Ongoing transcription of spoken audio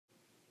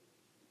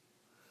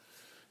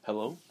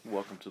Hello,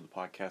 welcome to the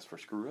podcast for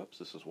Screw Ups.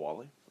 This is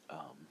Wally.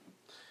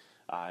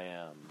 I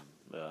am.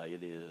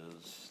 It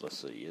is. Let's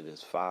see. It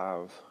is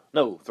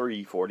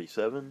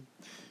 3:47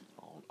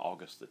 on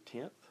August the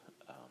 10th.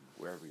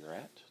 Wherever you're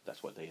at,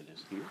 that's what day it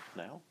is here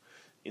now,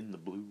 in the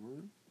blue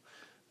room.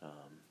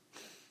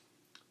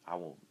 I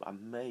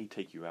may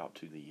take you out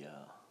to the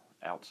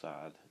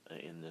outside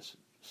in this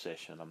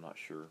session. I'm not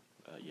sure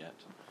yet.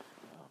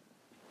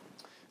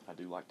 I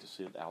do like to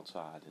sit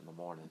outside in the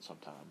morning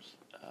sometimes.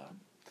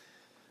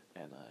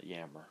 And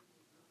yammer.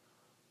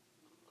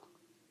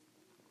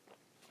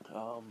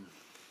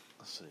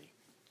 Let's see.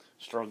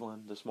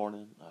 Struggling this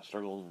morning.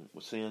 Struggling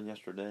with sin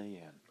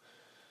yesterday, and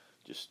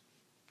just,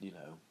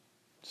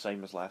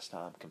 same as last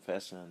time,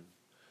 confessing,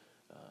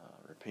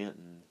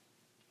 repenting.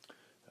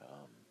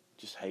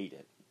 Just hate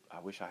it. I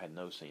wish I had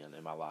no sin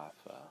in my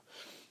life.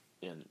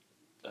 And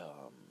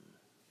the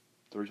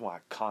reason why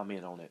I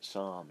comment on it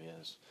some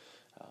is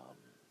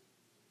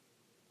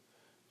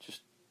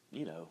just,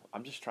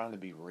 I'm just trying to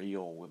be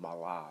real with my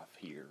life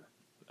here.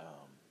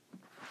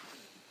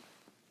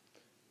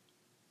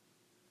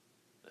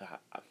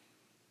 I've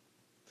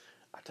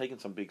taken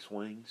some big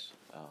swings,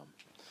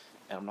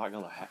 and I'm not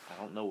gonna. I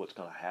don't know what's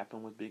gonna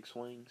happen with big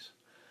swings,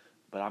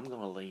 but I'm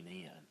gonna lean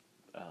in,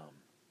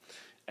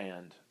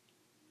 and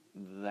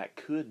that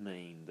could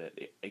mean that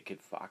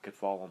I could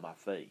fall on my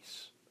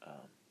face,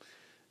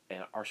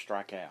 or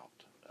strike out.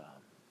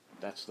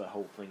 That's the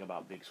whole thing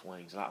about big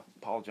swings. And I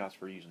apologize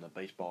for using a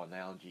baseball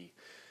analogy.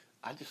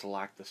 I just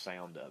like the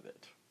sound of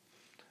it.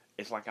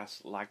 It's like I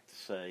like to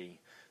say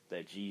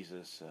that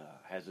Jesus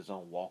has his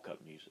own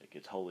walk-up music.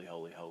 It's holy,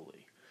 holy,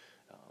 holy.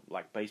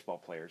 Like baseball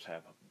players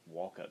have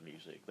walk-up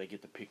music. They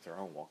get to pick their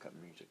own walk-up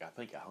music. I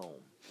think at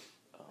home.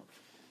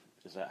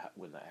 Is that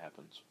when that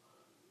happens?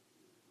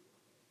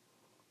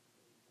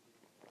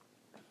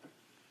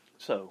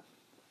 So,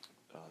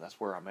 that's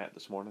where I'm at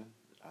this morning.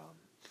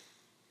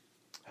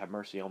 Have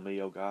mercy on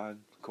me, O God,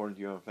 according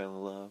to your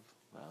unfailing love.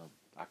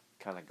 I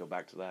kind of go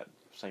back to that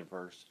same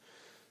verse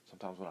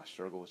sometimes when I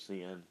struggle with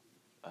sin.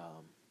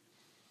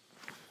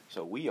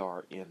 So we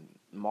are in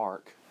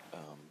Mark,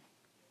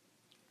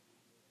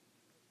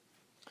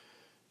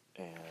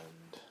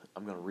 and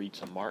I'm going to read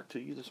some Mark to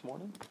you this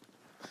morning.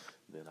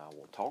 Then I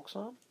will talk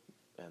some,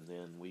 and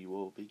then we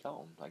will be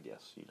gone, I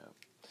guess,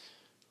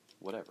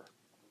 whatever.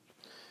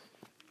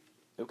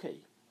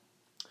 Okay.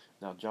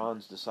 Now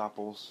John's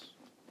disciples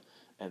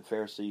and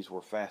Pharisees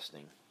were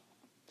fasting.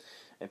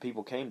 And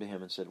people came to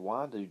him and said,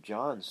 "Why do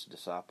John's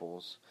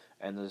disciples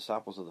and the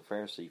disciples of the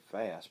Pharisees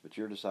fast, but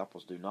your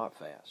disciples do not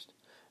fast?"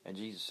 And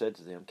Jesus said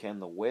to them, "Can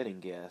the wedding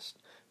guest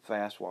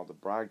fast while the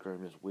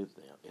bridegroom is with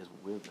them?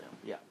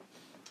 Yeah.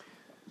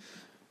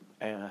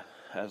 And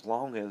as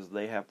long as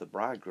they have the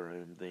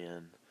bridegroom,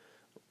 then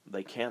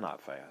they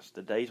cannot fast.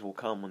 The days will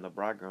come when the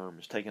bridegroom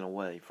is taken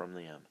away from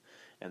them,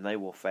 and they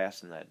will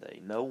fast in that day.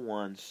 No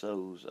one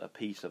sews a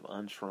piece of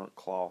unshrunk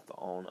cloth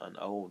on an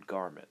old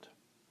garment.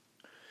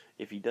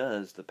 If he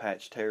does, the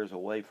patch tears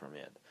away from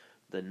it,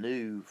 the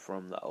new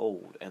from the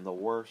old, and the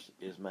worse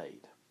is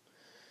made.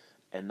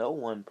 And no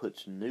one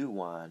puts new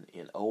wine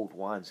in old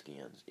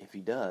wineskins. If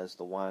he does,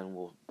 the wine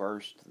will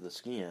burst the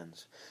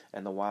skins,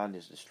 and the wine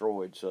is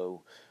destroyed,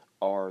 so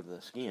are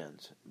the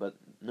skins. But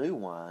new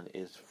wine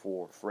is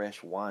for fresh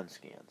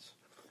wineskins."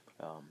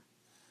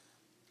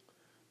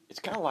 It's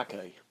kind of like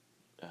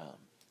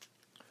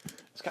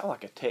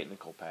a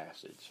technical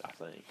passage, I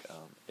think.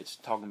 It's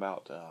talking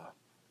about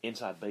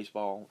inside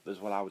baseball, is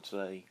what I would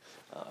say,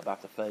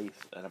 about the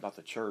faith and about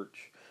the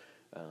church.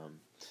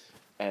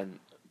 And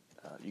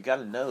you got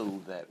to know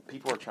that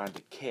people are trying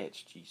to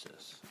catch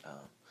Jesus.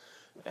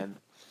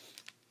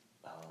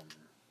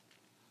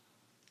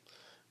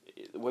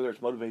 Whether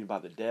it's motivated by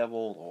the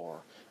devil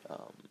or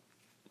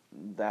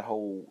that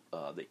whole,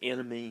 the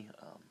enemy,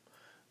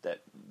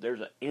 that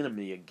there's an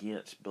enemy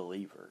against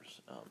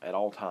believers at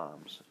all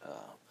times.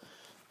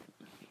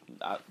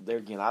 I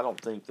don't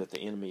think that the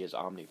enemy is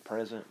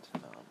omnipresent.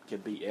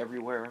 Could be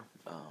everywhere.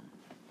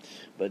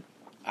 But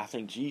I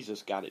think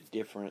Jesus got it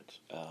different.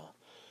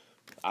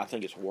 I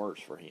think it's worse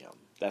for him.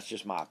 That's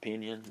just my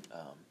opinion.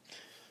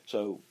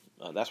 So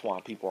that's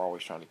why people are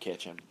always trying to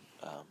catch him.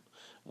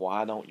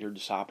 Why don't your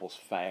disciples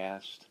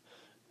fast?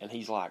 And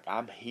he's like,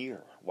 I'm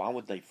here. Why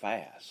would they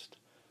fast?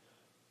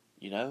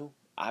 I'm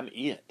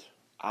it.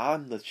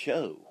 I'm the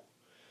show.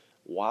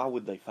 Why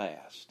would they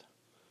fast?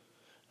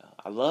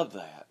 I love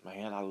that,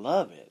 man. I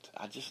love it.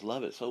 I just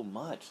love it so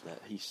much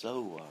that he's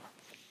so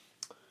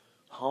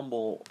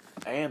humble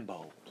and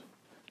bold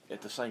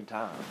at the same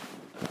time.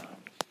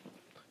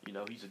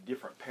 He's a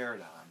different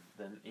paradigm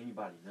than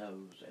anybody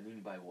knows and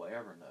anybody will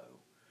ever know.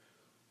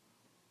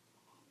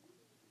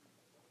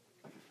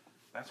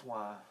 That's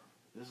why,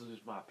 this is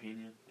just my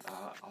opinion.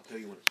 I'll tell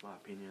you when it's my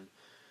opinion.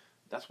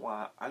 That's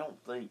why I don't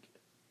think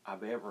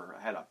I've ever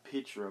had a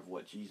picture of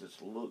what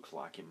Jesus looks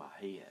like in my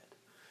head.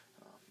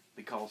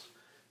 Because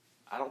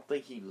I don't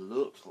think he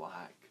looks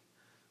like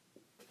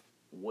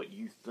what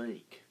you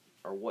think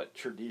or what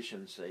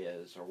tradition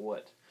says or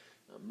what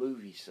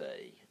movies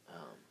say.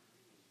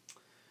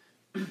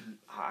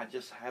 I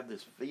just have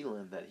this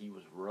feeling that he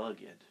was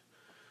rugged.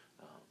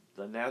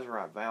 The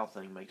Nazarite vow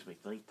thing makes me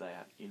think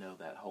that,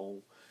 that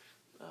whole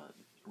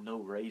no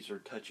razor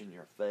touching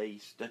your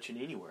face, touching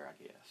anywhere, I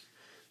guess.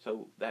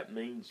 So that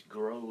means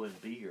growing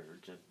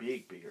beards, and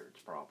big beards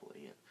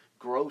probably, and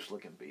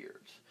gross-looking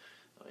beards.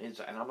 And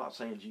I'm not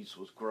saying Jesus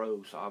was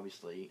gross,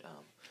 obviously,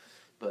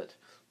 but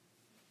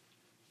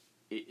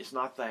it's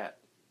not that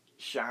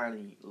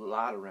shiny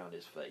light around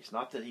his face.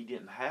 Not that he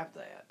didn't have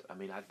that. I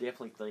mean, I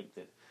definitely think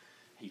that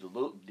he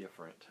looked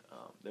different.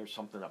 There's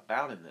something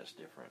about him that's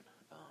different.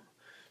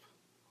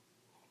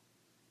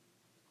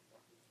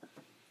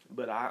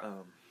 But I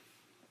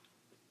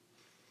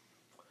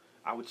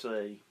would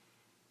say,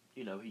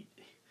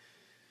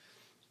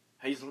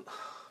 he's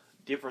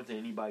different than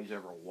anybody who's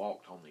ever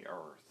walked on the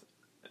earth.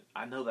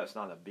 I know that's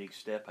not a big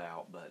step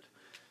out, but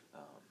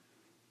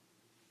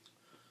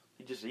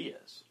he just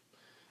is.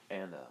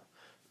 And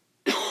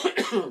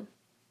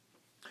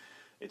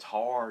it's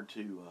hard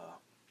to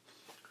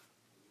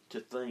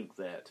think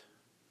that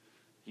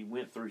he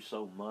went through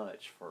so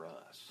much for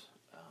us,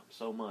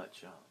 so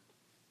much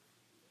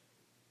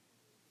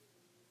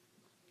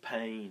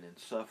pain and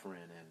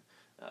suffering and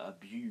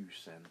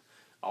abuse and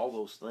all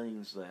those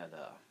things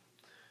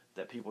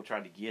that people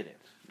tried to get him.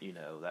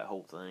 That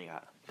whole thing.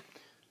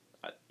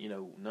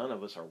 None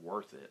of us are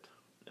worth it.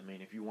 I mean,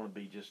 if you want to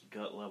be just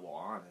gut level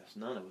honest,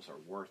 none of us are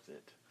worth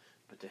it.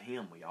 But to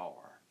him, we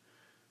are.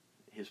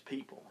 His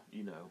people,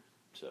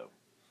 So,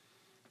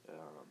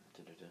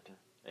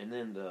 and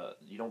then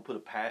you don't put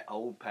a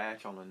old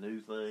patch on a new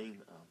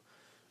thing.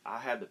 I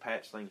had to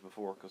patch things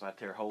before because I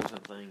tear holes in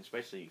things,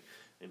 especially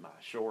in my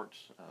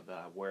shorts that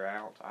I wear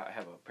out. I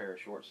have a pair of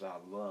shorts that I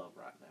love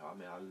right now. I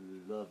mean, I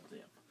love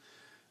them.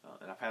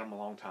 And I've had them a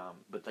long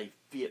time, but they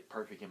fit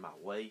perfect in my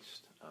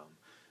waist.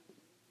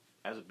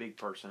 As a big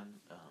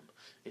person,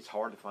 it's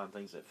hard to find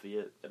things that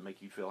fit, that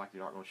make you feel like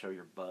you're not going to show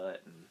your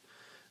butt and,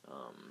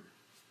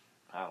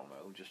 I don't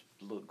know, just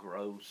look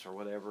gross or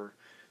whatever.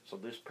 So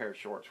this pair of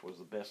shorts was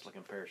the best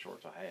looking pair of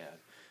shorts I had.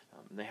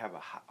 They have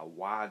a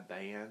wide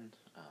band,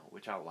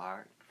 which I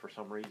like for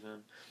some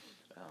reason,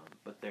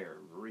 but they're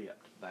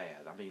ripped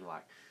bad. I mean,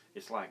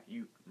 it's like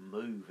you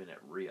move and it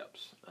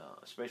rips,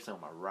 especially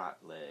on my right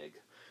leg.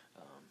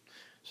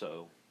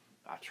 So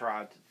I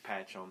tried to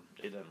patch them.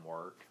 It didn't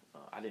work.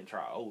 I didn't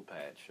try an old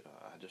patch.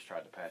 I just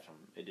tried to patch them.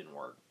 It didn't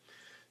work.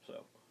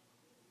 So,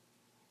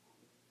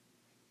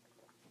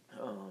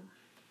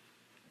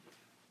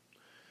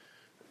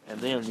 and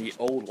then the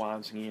old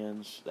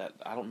wineskins that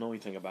I don't know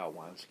anything about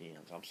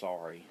wineskins. I'm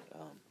sorry.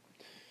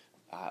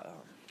 I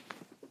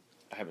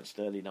haven't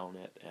studied on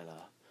it, and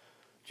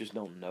just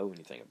don't know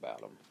anything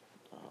about them.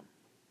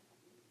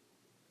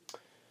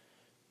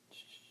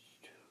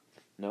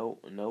 No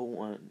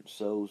one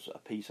sews a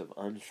piece of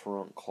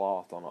unshrunk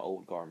cloth on an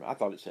old garment. I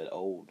thought it said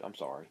old. I'm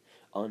sorry.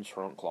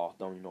 Unshrunk cloth.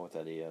 Don't even know what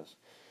that is.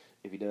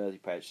 If he does, he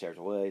patches tears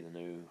away the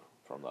new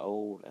from the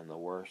old, and the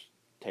worst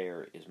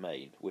tear is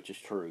made, which is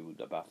true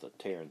about the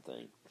tearing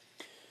thing.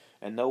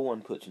 And no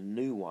one puts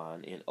new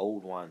wine in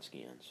old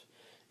wineskins.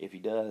 If he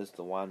does,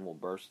 the wine will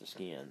burst the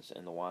skins,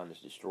 and the wine is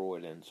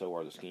destroyed, and so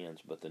are the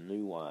skins. But the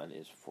new wine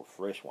is for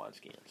fresh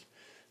wineskins.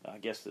 I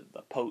guess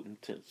the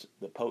potency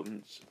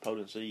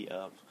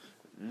of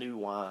new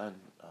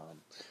wine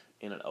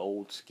in an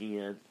old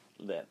skin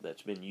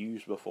that's been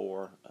used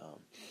before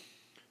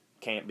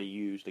can't be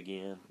used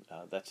again.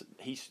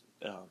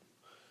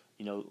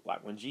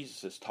 Like when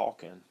Jesus is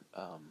talking,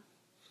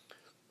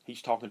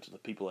 he's talking to the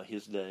people of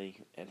his day,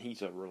 and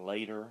he's a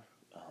relator.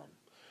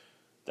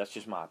 That's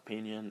just my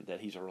opinion, that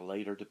he's a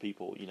relator to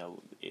people.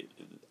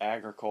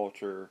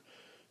 Agriculture,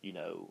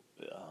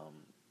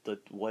 the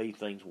way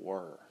things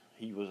were.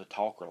 He was a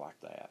talker like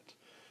that,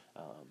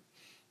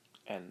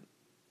 and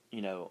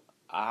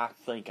I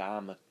think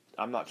I'm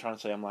not trying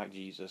to say I'm like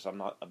Jesus. I'm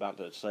not about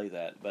to say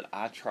that, but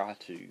I try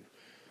to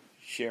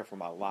share from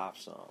my life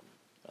some.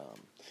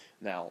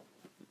 Now,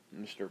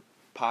 Mr.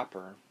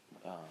 Piper,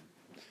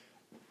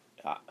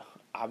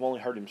 I've only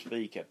heard him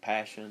speak at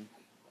Passion,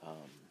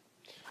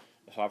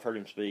 so I've heard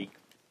him speak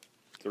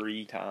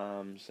 3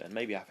 times, and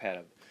maybe I've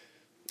had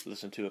to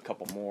listen to a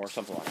couple more,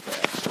 something like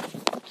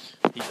that.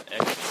 He's an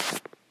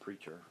excellent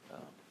preacher,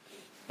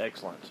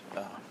 excellent,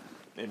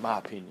 in my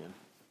opinion.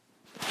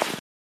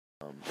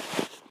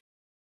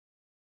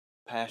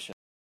 Passion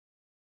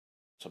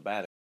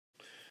sabbatical,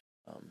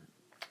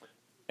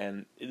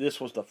 and this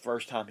was the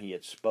first time he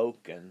had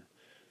spoken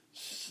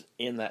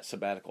in that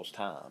sabbatical's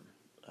time.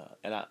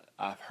 And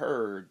I've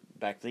heard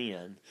back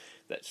then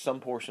that some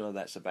portion of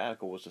that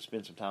sabbatical was to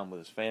spend some time with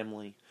his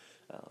family.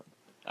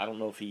 I don't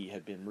know if he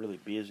had been really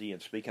busy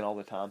and speaking all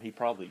the time. He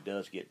probably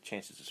does get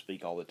chances to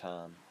speak all the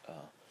time.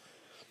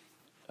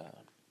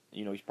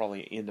 He's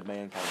probably an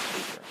in-demand kind of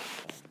speaker.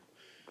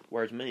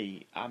 Whereas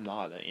me, I'm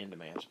not an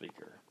in-demand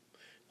speaker.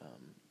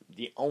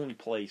 The only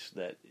place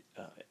that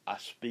I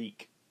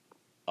speak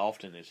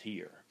often is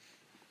here.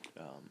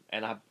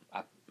 And I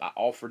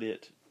offered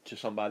it to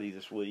somebody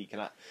this week,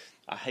 and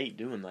I hate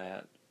doing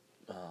that,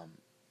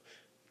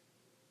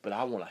 but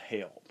I want to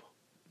help.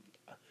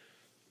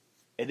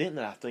 it isn't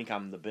that I think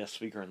I'm the best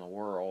speaker in the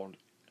world,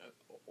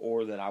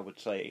 or that I would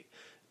say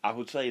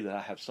that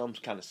I have some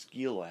kind of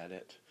skill at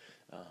it,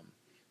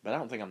 but I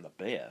don't think I'm the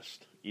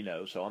best,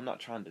 so I'm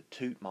not trying to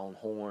toot my own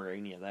horn or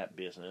any of that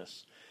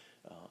business.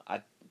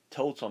 I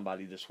told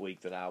somebody this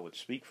week that I would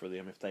speak for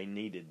them if they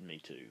needed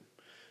me to.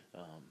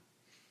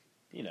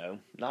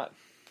 Not,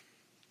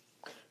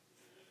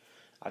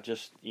 I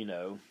just,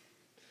 I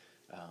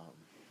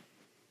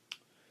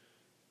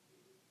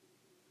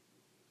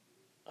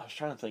was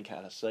trying to think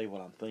how to say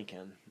what I'm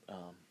thinking.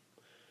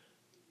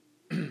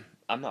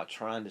 I'm not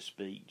trying to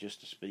speak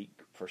just to speak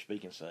for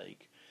speaking's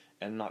sake,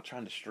 and I'm not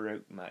trying to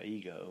stroke my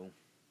ego.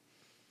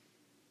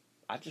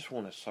 I just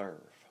want to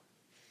serve.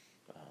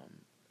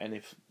 And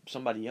if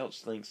somebody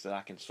else thinks that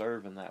I can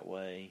serve in that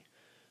way,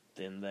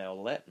 then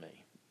they'll let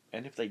me.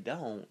 And if they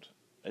don't,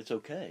 it's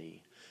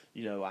okay.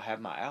 I have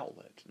my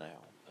outlet now.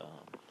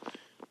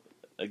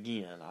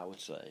 Again, I would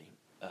say.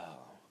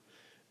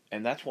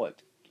 And that's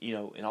what,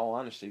 in all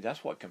honesty,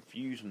 that's what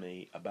confused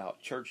me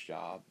about church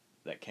job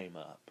that came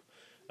up.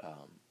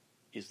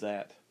 Is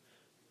that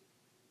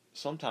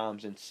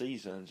sometimes in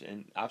seasons,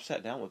 and I've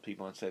sat down with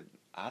people and said,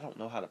 I don't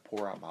know how to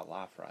pour out my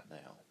life right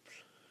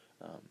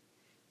now.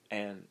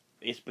 And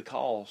it's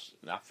because,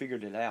 I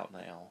figured it out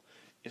now,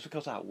 it's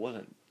because I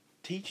wasn't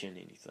teaching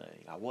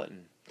anything. I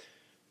wasn't,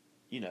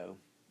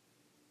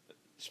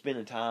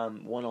 spending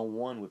time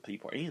one-on-one with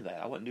people or any of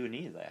that. I wasn't doing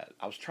any of that.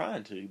 I was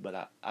trying to,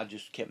 but I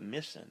just kept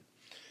missing.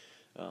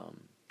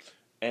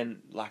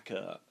 And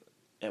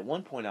at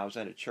one point I was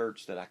at a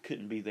church that I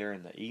couldn't be there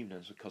in the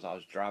evenings because I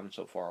was driving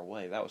so far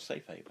away. That was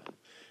Safe Haven.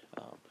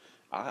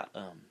 I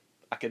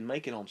could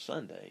make it on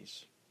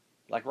Sundays.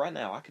 Like right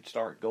now, I could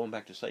start going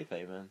back to Safe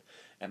Haven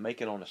and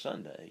make it on a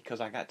Sunday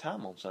because I got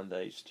time on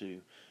Sundays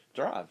to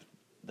drive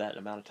that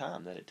amount of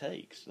time that it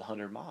takes, the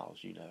 100 miles,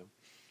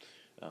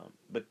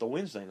 But the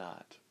Wednesday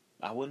night,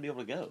 I wouldn't be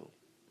able to go.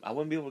 I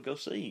wouldn't be able to go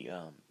see,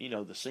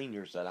 the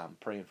seniors that I'm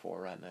praying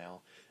for right now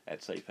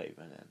at Safe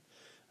Haven. And,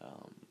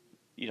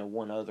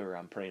 one other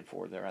I'm praying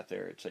for. They're right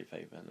there at Safe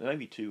Haven.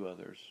 Maybe two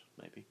others,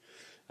 maybe.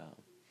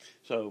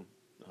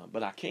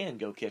 But I can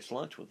go catch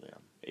lunch with them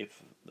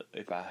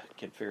if I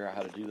can figure out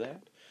how to do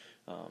that.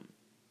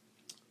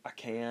 I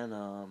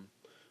can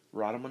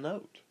write them a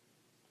note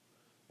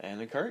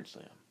and encourage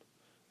them.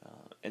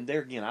 And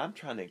there again, I'm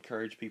trying to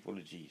encourage people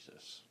to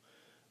Jesus.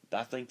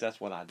 I think that's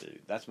what I do.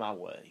 That's my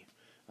way.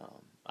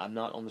 I'm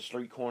not on the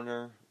street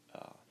corner.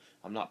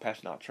 I'm not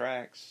passing out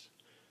tracts.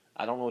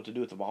 I don't know what to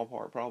do at the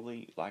ballpark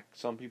probably like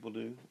some people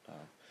do.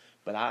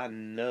 But I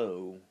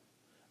know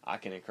I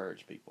can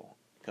encourage people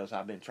because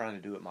I've been trying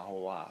to do it my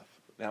whole life.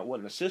 Now, it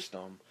wasn't a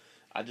system.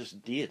 I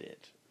just did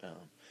it.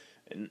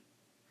 And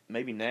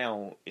maybe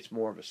now it's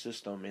more of a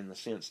system in the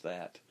sense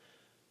that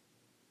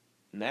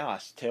now I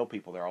tell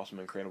people they're awesome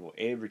and incredible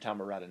every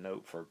time I write a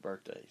note for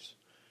birthdays.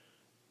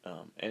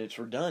 And it's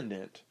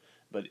redundant,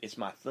 but it's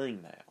my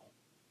thing now.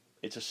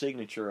 It's a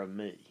signature of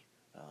me,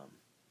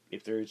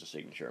 if there is a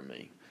signature of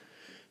me.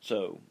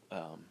 So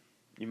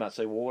you might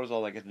say, well, what does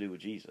all that got to do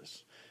with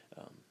Jesus?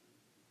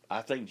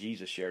 I think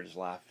Jesus shared his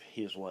life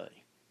his way.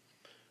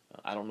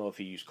 I don't know if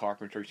he used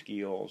carpentry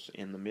skills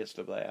in the midst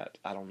of that.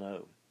 I don't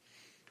know.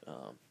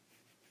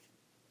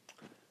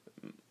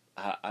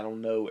 I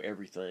don't know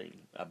everything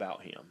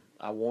about him.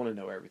 I want to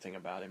know everything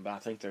about him, but I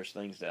think there's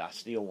things that I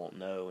still won't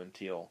know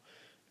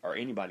or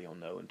anybody will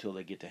know until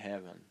they get to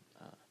heaven.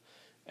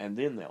 And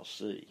then they'll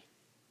see.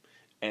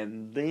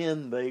 And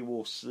then they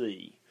will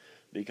see,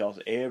 because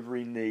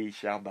every knee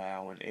shall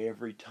bow and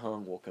every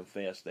tongue will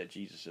confess that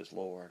Jesus is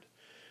Lord.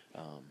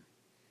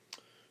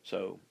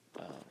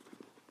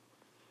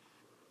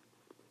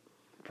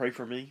 Pray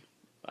for me.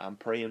 I'm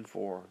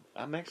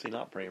actually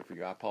not praying for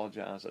you. I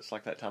apologize. It's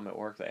like that time at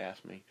work they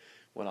asked me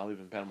when I live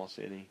in Panama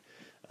City.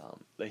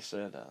 They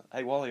said,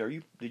 hey,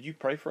 Wally, did you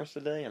pray for us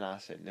today? And I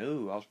said,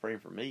 no, I was praying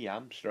for me.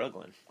 I'm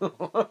struggling.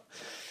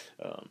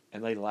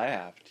 And they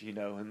laughed, and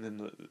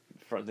then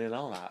from then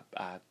on,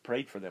 I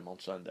prayed for them on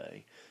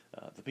Sunday.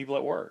 The people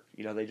at work,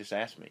 they just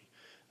asked me,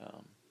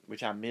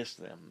 which I miss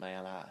them,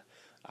 man.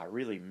 I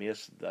really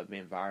miss the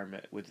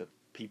environment with the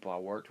people I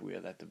worked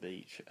with at the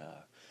beach,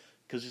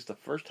 because it's the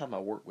first time I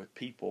worked with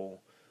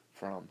people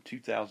from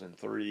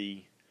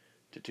 2003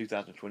 to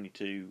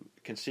 2022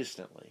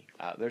 consistently.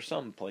 There's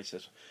some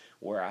places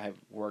where I have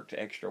worked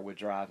extra with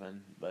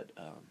driving, but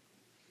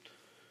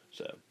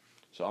so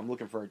I'm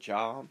looking for a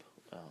job.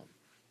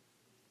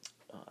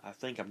 I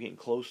think I'm getting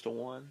close to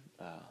one.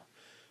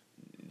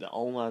 The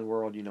online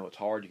world, it's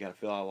hard. You got to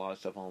fill out a lot of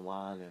stuff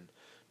online and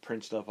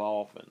print stuff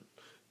off and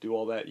do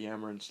all that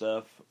yammering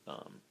stuff.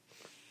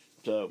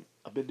 So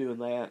I've been doing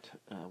that.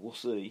 We'll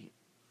see.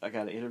 I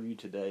got an interview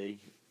today,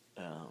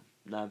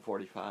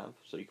 9:45,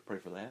 so you can pray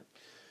for that.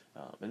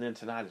 And then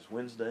tonight is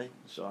Wednesday,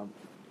 so I'm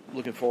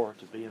looking forward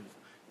to being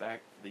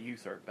back. The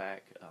youth are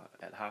back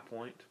at High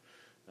Point.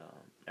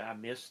 And I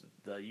missed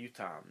the youth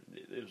time.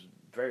 It was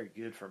very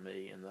good for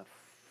me in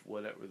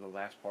the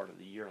last part of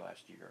the year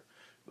last year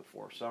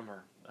before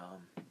summer.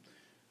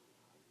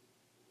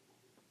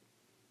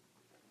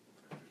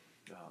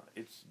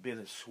 it's been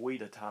as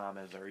sweet a time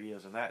as there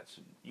is, and that's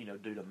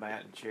due to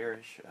Matt and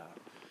Cherish.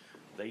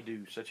 They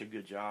do such a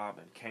good job,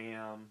 and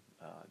Cam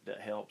that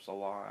helps a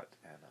lot,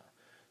 and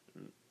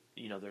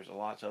there's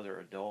lots of other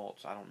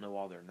adults. I don't know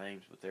all their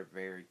names, but they're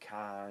very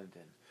kind,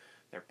 and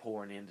they're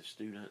pouring into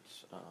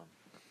students.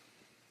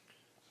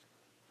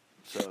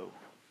 So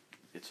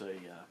it's a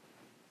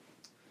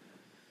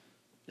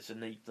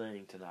neat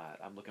thing tonight.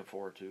 I'm looking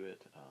forward to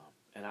it,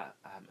 and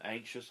I'm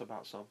anxious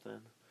about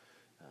something.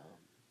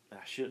 And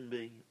I shouldn't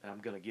be, and I'm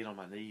going to get on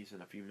my knees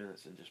in a few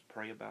minutes and just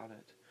pray about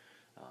it.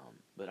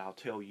 But I'll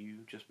tell you,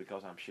 just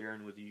because I'm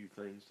sharing with you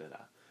things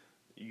that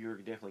you're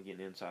definitely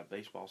getting inside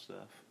baseball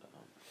stuff.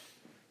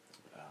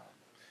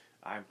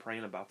 I'm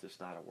praying about this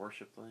night of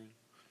worship thing.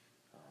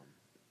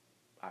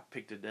 I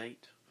picked a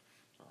date.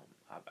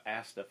 I've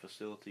asked the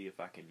facility if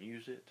I can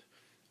use it.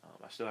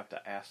 I still have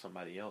to ask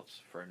somebody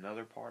else for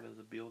another part of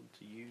the building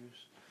to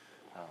use.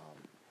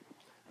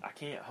 I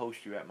can't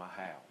host you at my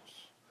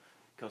house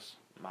because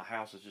my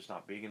house is just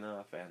not big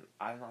enough, and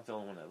I'm not the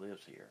only one that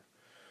lives here.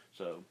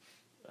 So,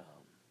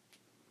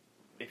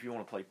 if you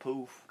want to play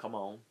poof, come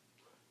on.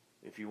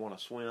 If you want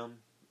to swim,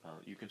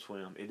 you can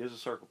swim. It is a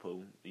circle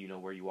pool,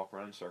 where you walk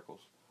around in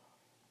circles.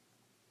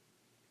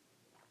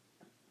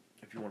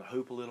 If you want to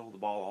hoop a little, the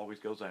ball always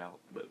goes out,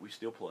 but we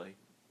still play.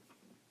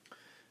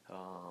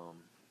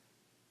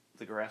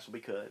 The grass will be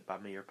cut by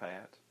me or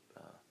Pat.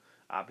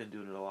 I've been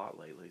doing it a lot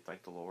lately,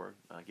 thank the Lord.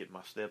 Getting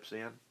my steps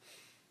in.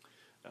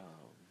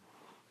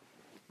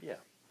 Yeah.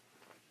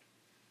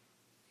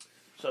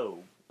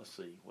 So, let's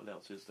see, what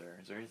else is there?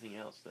 Is there anything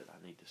else that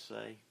I need to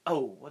say?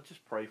 Oh, well,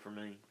 just pray for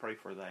me. Pray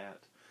for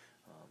that.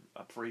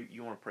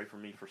 You want to pray for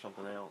me for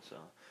something else?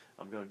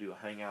 I'm going to do a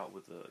hangout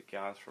with the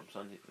guys from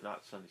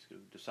not Sunday school,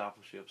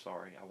 discipleship,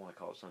 sorry. I want to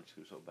call it Sunday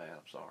school so bad,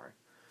 I'm sorry.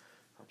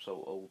 I'm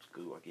so old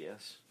school, I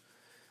guess.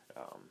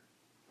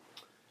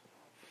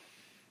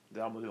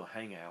 Then I'm going to do a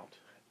hangout,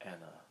 and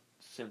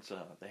since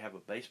they have a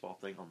baseball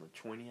thing on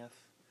the 20th,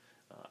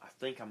 I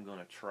think I'm going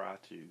to try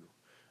to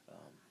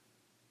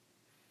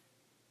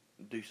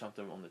do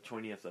something on the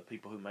 20th of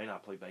people who may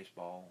not play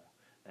baseball,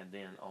 and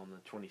then on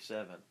the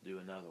 27th do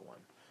another one.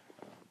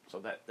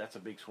 So that's a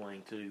big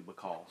swing too,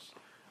 because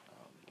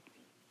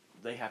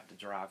they have to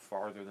drive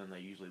farther than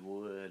they usually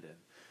would, and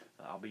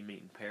I'll be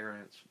meeting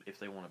parents if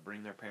they want to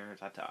bring their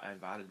parents. I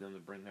invited them to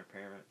bring their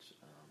parents,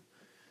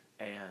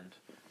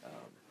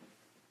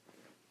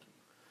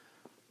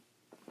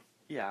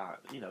 yeah,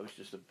 it's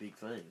just a big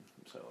thing.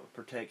 So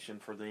protection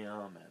for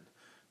them, and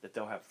that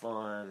they'll have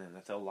fun, and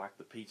that they'll like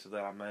the pizza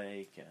that I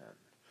make, and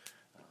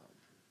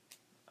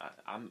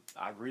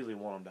I really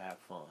want them to have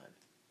fun,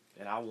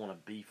 and I want to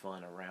be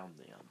fun around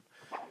them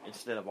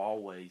instead of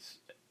always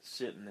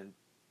sitting and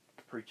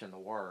preaching the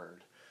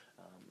word.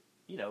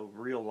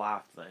 Real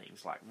life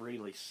things like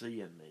really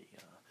seeing me.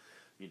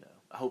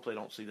 I hope they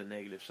don't see the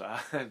negative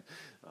side. I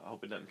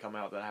hope it doesn't come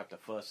out that I have to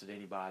fuss at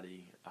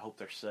anybody. I hope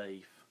they're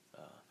safe.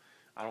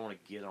 I don't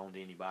want to get on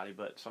to anybody,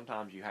 but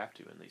sometimes you have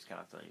to in these kind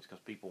of things because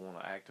people want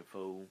to act a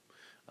fool.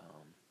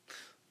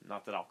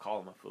 Not that I'll call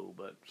them a fool,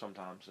 but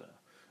sometimes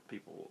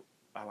people,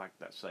 I like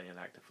that saying,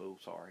 act a fool,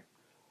 sorry.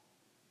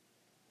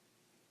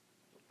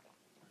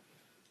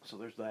 So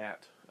there's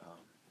that.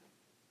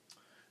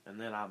 And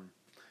then I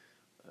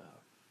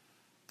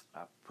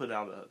put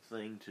out a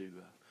thing to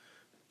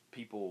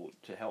people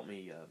to help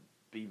me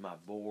be my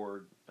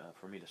board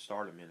for me to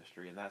start a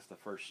ministry, and that's the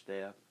first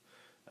step.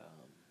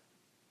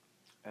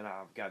 And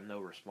I've got no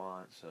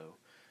response, so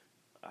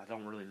I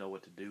don't really know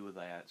what to do with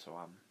that. So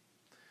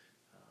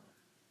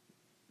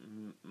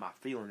my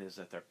feeling is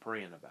that they're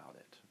praying about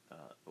it,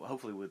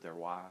 hopefully with their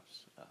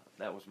wives.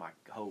 That was my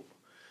hope.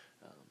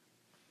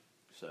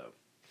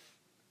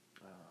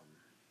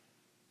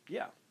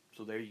 Yeah.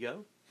 So there you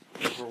go.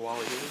 Those were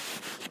Wally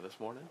Hills this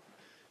morning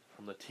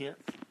on the 10th.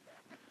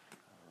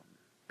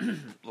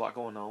 A lot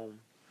going on.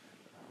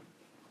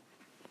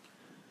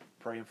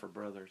 Praying for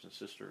brothers and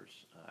sisters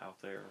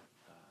out there.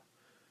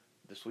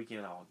 This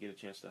weekend I'll get a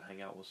chance to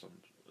hang out with some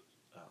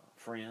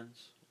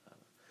friends.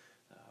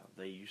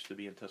 They used to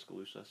be in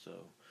Tuscaloosa, so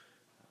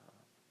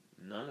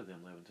none of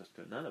them live in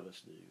Tuscaloosa. None of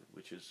us do,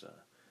 which is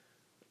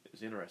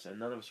interesting. And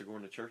none of us are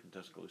going to church in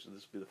Tuscaloosa.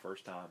 This will be the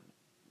first time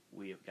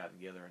we have gotten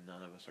together, and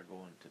none of us are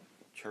going to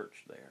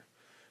church there.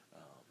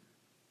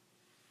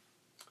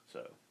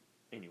 So,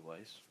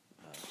 anyways,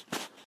 it's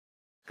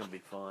going to be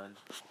fun.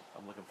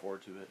 I'm looking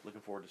forward to it.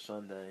 Looking forward to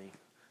Sunday.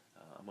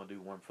 I'm going to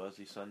do Warm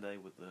Fuzzy Sunday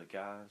with the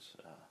guys.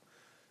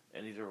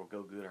 And either it'll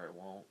go good or it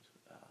won't.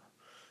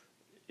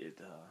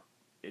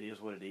 It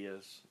is what it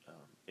is.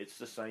 It's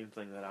the same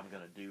thing that I'm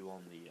going to do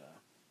on the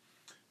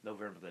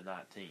November the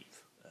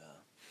 19th.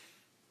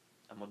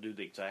 I'm going to do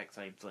the exact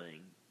same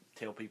thing.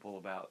 Tell people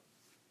about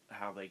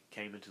how they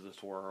came into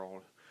this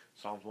world.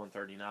 Psalms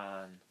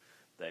 139,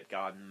 that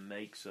God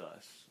makes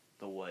us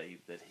the way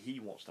that He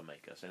wants to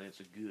make us, and it's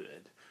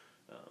good.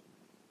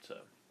 So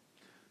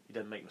He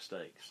doesn't make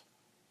mistakes.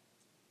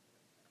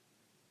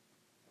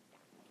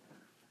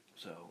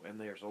 So, and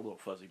there's a little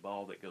fuzzy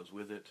ball that goes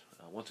with it.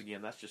 Once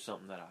again, that's just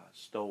something that I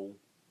stole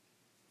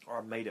or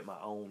I made it my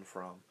own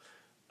from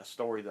a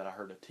story that I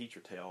heard a teacher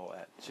tell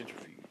at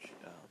Centrifuge.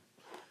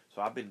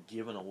 So I've been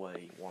giving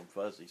away Warm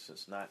Fuzzy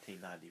since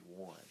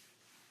 1991.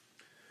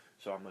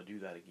 So I'm going to do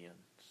that again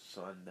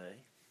Sunday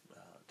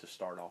to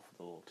start off with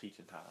a little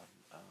teaching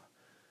time.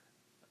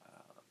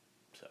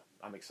 So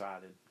I'm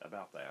excited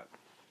about that.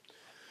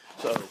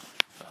 So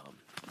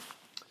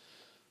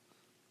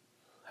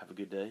have a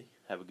good day.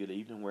 Have a good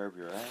evening wherever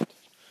you're at.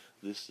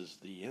 This is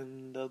the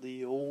end of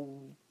the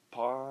old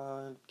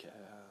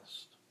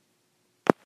podcast.